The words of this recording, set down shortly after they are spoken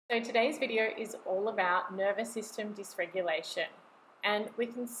So today's video is all about nervous system dysregulation, and we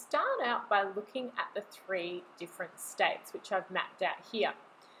can start out by looking at the three different states which I've mapped out here.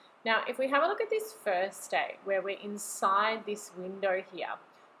 Now if we have a look at this first state where we're inside this window here,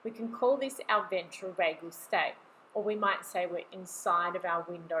 we can call this our ventral vagal state, or we might say we're inside of our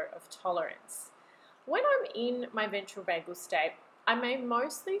window of tolerance. When I'm in my ventral vagal state, I may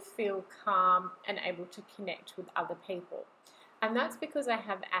mostly feel calm and able to connect with other people. And that's because I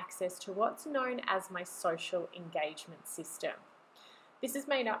have access to what's known as my social engagement system. This is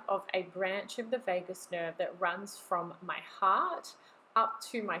made up of a branch of the vagus nerve that runs from my heart up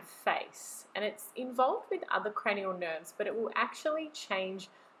to my face. And it's involved with other cranial nerves, but it will actually change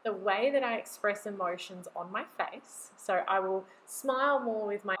the way that I express emotions on my face. So I will smile more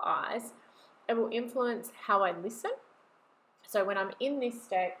with my eyes. It will influence how I listen. So when I'm in this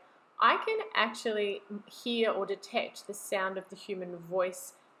state, I can actually hear or detect the sound of the human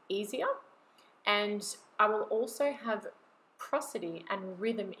voice easier, and I will also have prosody and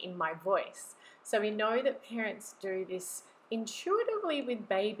rhythm in my voice. So we know that parents do this intuitively with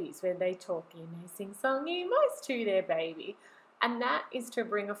babies, where they talk in a sing-songy voice to their baby, and that is to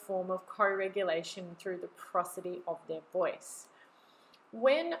bring a form of co-regulation through the prosody of their voice.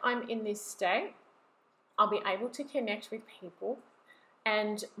 When I'm in this state, I'll be able to connect with people,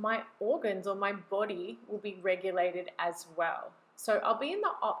 and my organs or my body will be regulated as well. So I'll be in the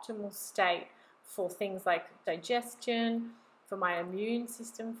optimal state for things like digestion, for my immune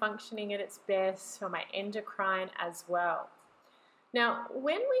system functioning at its best, for my endocrine as well. Now,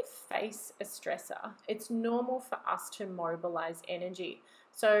 when we face a stressor, it's normal for us to mobilize energy.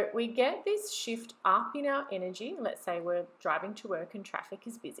 So we get this shift up in our energy. Let's say we're driving to work and traffic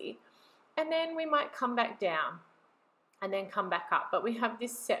is busy, and then we might come back down and then come back up, but we have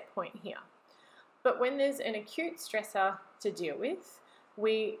this set point here. But when there's an acute stressor to deal with,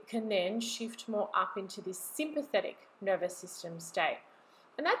 we can then shift more up into this sympathetic nervous system state.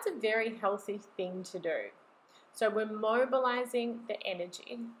 And that's a very healthy thing to do. So we're mobilizing the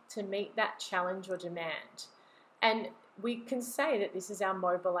energy to meet that challenge or demand. And we can say that this is our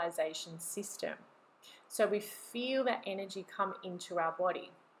mobilization system. So we feel that energy come into our body.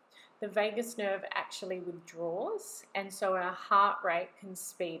 The vagus nerve actually withdraws, and so our heart rate can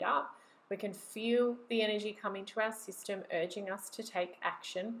speed up. We can feel the energy coming to our system, urging us to take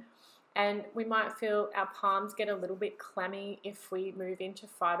action, and we might feel our palms get a little bit clammy if we move into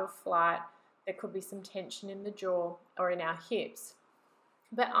fight or flight. There could be some tension in the jaw or in our hips.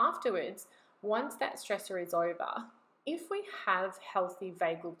 But afterwards, once that stressor is over, if we have healthy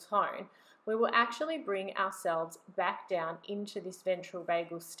vagal tone, we will actually bring ourselves back down into this ventral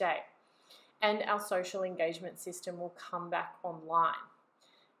vagal state, and our social engagement system will come back online.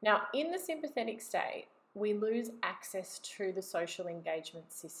 Now, in the sympathetic state, we lose access to the social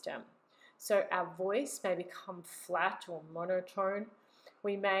engagement system. So our voice may become flat or monotone.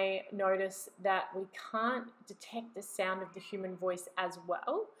 We may notice that we can't detect the sound of the human voice as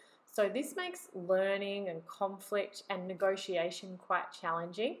well. So this makes learning and conflict and negotiation quite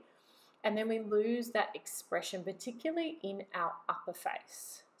challenging. And then we lose that expression, particularly in our upper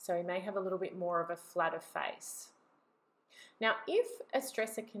face. So we may have a little bit more of a flatter face. Now, if a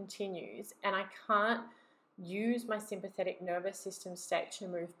stressor continues and I can't use my sympathetic nervous system state to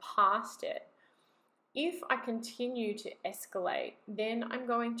move past it, if I continue to escalate, then I'm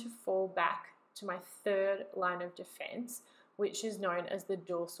going to fall back to my third line of defense, which is known as the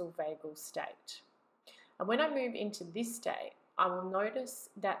dorsal vagal state. And when I move into this state, I will notice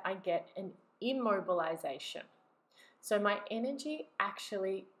that I get an immobilization. So my energy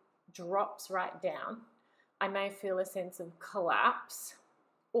actually drops right down. I may feel a sense of collapse,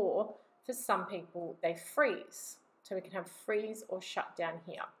 or for some people, they freeze. So we can have freeze or shut down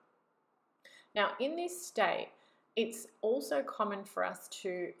here. Now, in this state, it's also common for us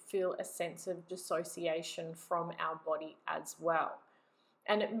to feel a sense of dissociation from our body as well.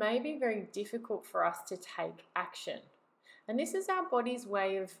 And it may be very difficult for us to take action. And this is our body's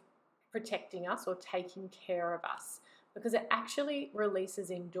way of protecting us or taking care of us, because it actually releases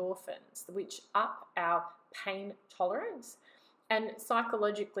endorphins, which up our pain tolerance, and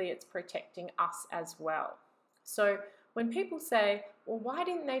psychologically it's protecting us as well. So when people say, well, why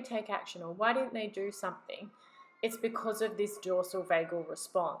didn't they take action, or why didn't they do something? It's because of this dorsal vagal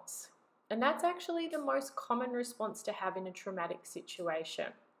response. And that's actually the most common response to have in a traumatic situation.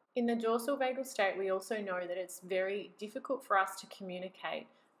 In the dorsal vagal state, we also know that it's very difficult for us to communicate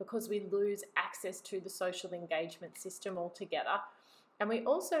because we lose access to the social engagement system altogether. And we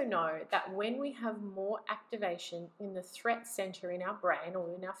also know that when we have more activation in the threat center in our brain or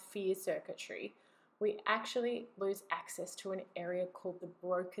in our fear circuitry, we actually lose access to an area called the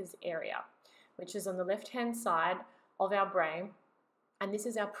Broca's area, which is on the left-hand side of our brain, and this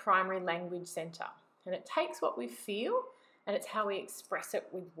is our primary language center. And it takes what we feel and it's how we express it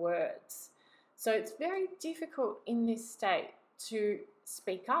with words. So it's very difficult in this state to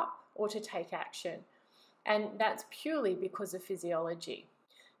speak up or to take action, and that's purely because of physiology.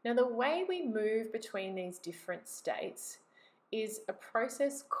 Now, the way we move between these different states is a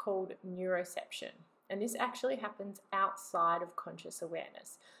process called neuroception, and this actually happens outside of conscious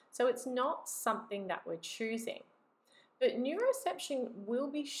awareness. So it's not something that we're choosing. But neuroception will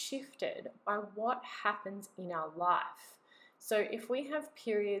be shifted by what happens in our life. So if we have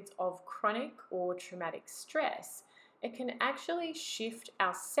periods of chronic or traumatic stress, it can actually shift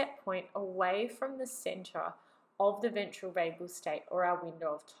our set point away from the center of the ventral vagal state or our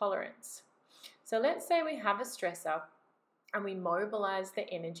window of tolerance. So let's say we have a stressor and we mobilize the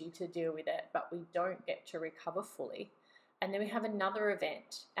energy to deal with it, but we don't get to recover fully. And then we have another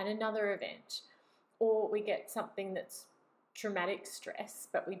event and another event, or we get something that's traumatic stress,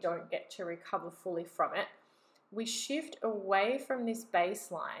 but we don't get to recover fully from it. We shift away from this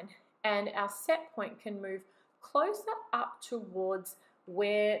baseline and our set point can move closer up towards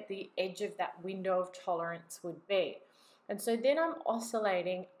where the edge of that window of tolerance would be. And so then I'm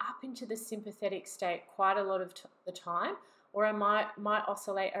oscillating up into the sympathetic state quite a lot of the time, or I might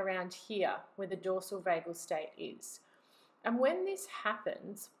oscillate around here where the dorsal vagal state is. And when this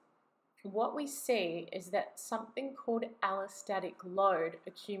happens, what we see is that something called allostatic load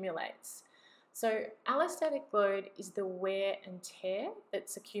accumulates. So allostatic load is the wear and tear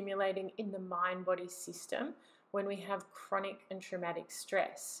that's accumulating in the mind-body system when we have chronic and traumatic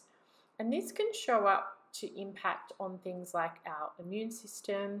stress. And this can show up to impact on things like our immune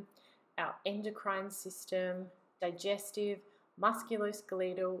system, our endocrine system, digestive,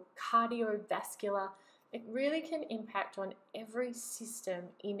 musculoskeletal, cardiovascular. It really can impact on every system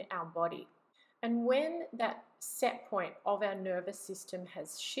in our body. And when that set point of our nervous system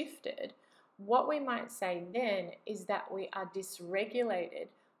has shifted, what we might say then is that we are dysregulated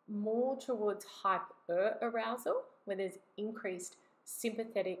more towards hyperarousal, where there's increased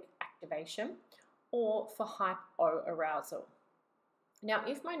sympathetic activation, or for hypoarousal. Now,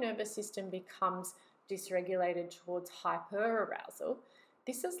 if my nervous system becomes dysregulated towards hyperarousal,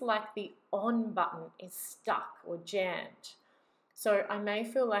 this is like the on button is stuck or jammed. So I may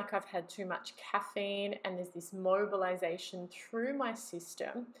feel like I've had too much caffeine and there's this mobilization through my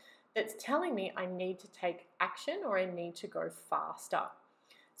system that's telling me I need to take action or I need to go faster.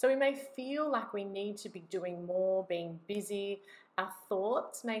 So we may feel like we need to be doing more, being busy. Our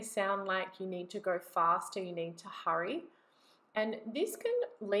thoughts may sound like you need to go faster, you need to hurry. And this can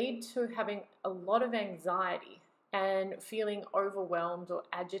lead to having a lot of anxiety and feeling overwhelmed or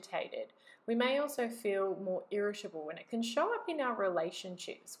agitated. We may also feel more irritable, and it can show up in our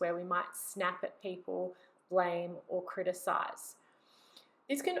relationships where we might snap at people, blame, or criticize.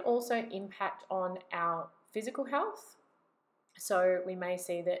 This can also impact on our physical health. So we may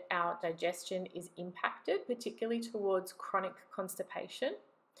see that our digestion is impacted, particularly towards chronic constipation.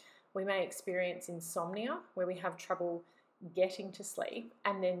 We may experience insomnia, where we have trouble getting to sleep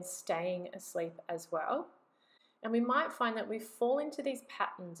and then staying asleep as well. And we might find that we fall into these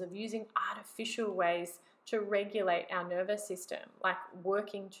patterns of using artificial ways to regulate our nervous system, like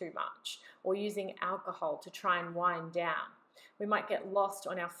working too much or using alcohol to try and wind down. We might get lost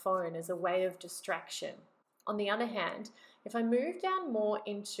on our phone as a way of distraction. On the other hand, if I move down more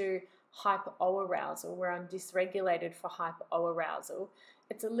into hypoarousal, where I'm dysregulated for hypoarousal,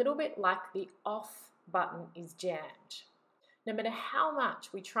 it's a little bit like the off button is jammed. No matter how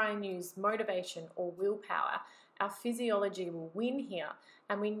much we try and use motivation or willpower, our physiology will win here,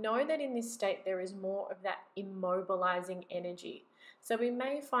 and we know that in this state there is more of that immobilizing energy. So we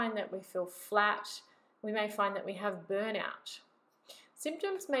may find that we feel flat, we may find that we have burnout.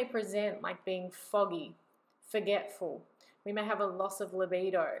 Symptoms may present like being foggy, forgetful. We may have a loss of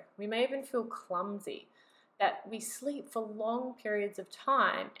libido. We may even feel clumsy, that we sleep for long periods of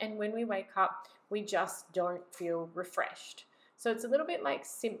time, and when we wake up, we just don't feel refreshed. So it's a little bit like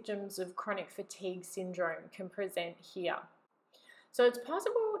symptoms of chronic fatigue syndrome can present here. So it's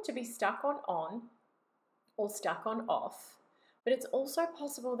possible to be stuck on or stuck on off, but it's also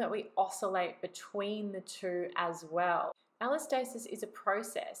possible that we oscillate between the two as well. Allostasis is a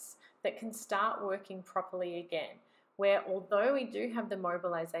process that can start working properly again, where although we do have the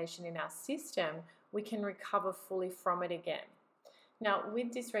mobilization in our system, we can recover fully from it again. Now,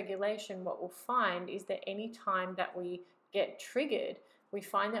 with dysregulation, what we'll find is that any time that we get triggered, we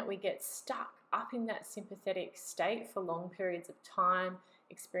find that we get stuck up in that sympathetic state for long periods of time.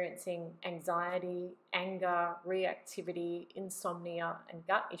 experiencing anxiety, anger, reactivity, insomnia, and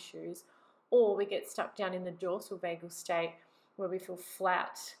gut issues, or we get stuck down in the dorsal vagal state where we feel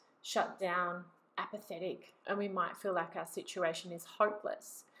flat, shut down, apathetic, and we might feel like our situation is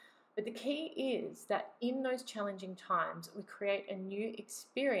hopeless. But the key is that in those challenging times, we create a new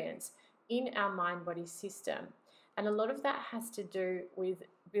experience in our mind-body system. And a lot of that has to do with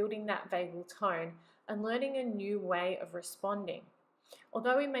building that vagal tone and learning a new way of responding.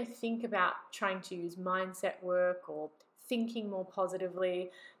 Although we may think about trying to use mindset work or thinking more positively,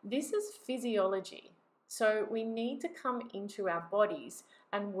 this is physiology. So we need to come into our bodies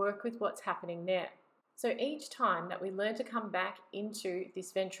and work with what's happening there. So each time that we learn to come back into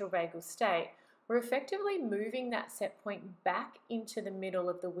this ventral vagal state, we're effectively moving that set point back into the middle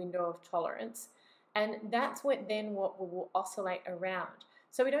of the window of tolerance, and that's what we will oscillate around.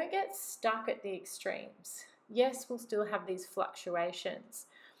 So we don't get stuck at the extremes. Yes, we'll still have these fluctuations.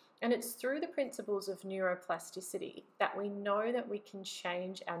 And it's through the principles of neuroplasticity that we know that we can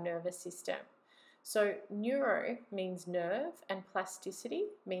change our nervous system. So neuro means nerve and plasticity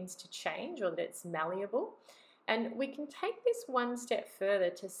means to change, or that it's malleable. And we can take this one step further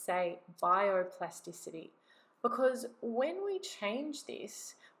to say bioplasticity, because when we change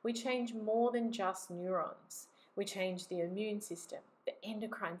this, we change more than just neurons. We change the immune system, the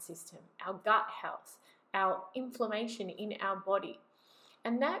endocrine system, our gut health, our inflammation in our body.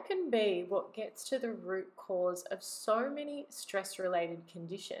 And that can be what gets to the root cause of so many stress-related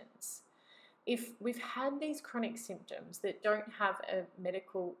conditions. If we've had these chronic symptoms that don't have a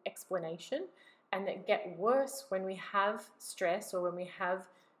medical explanation and that get worse when we have stress or when we have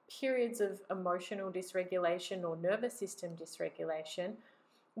periods of emotional dysregulation or nervous system dysregulation,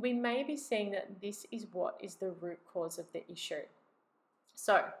 we may be seeing that this is what is the root cause of the issue.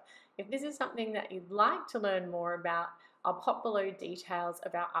 So, if this is something that you'd like to learn more about, I'll pop below details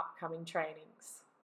of our upcoming trainings.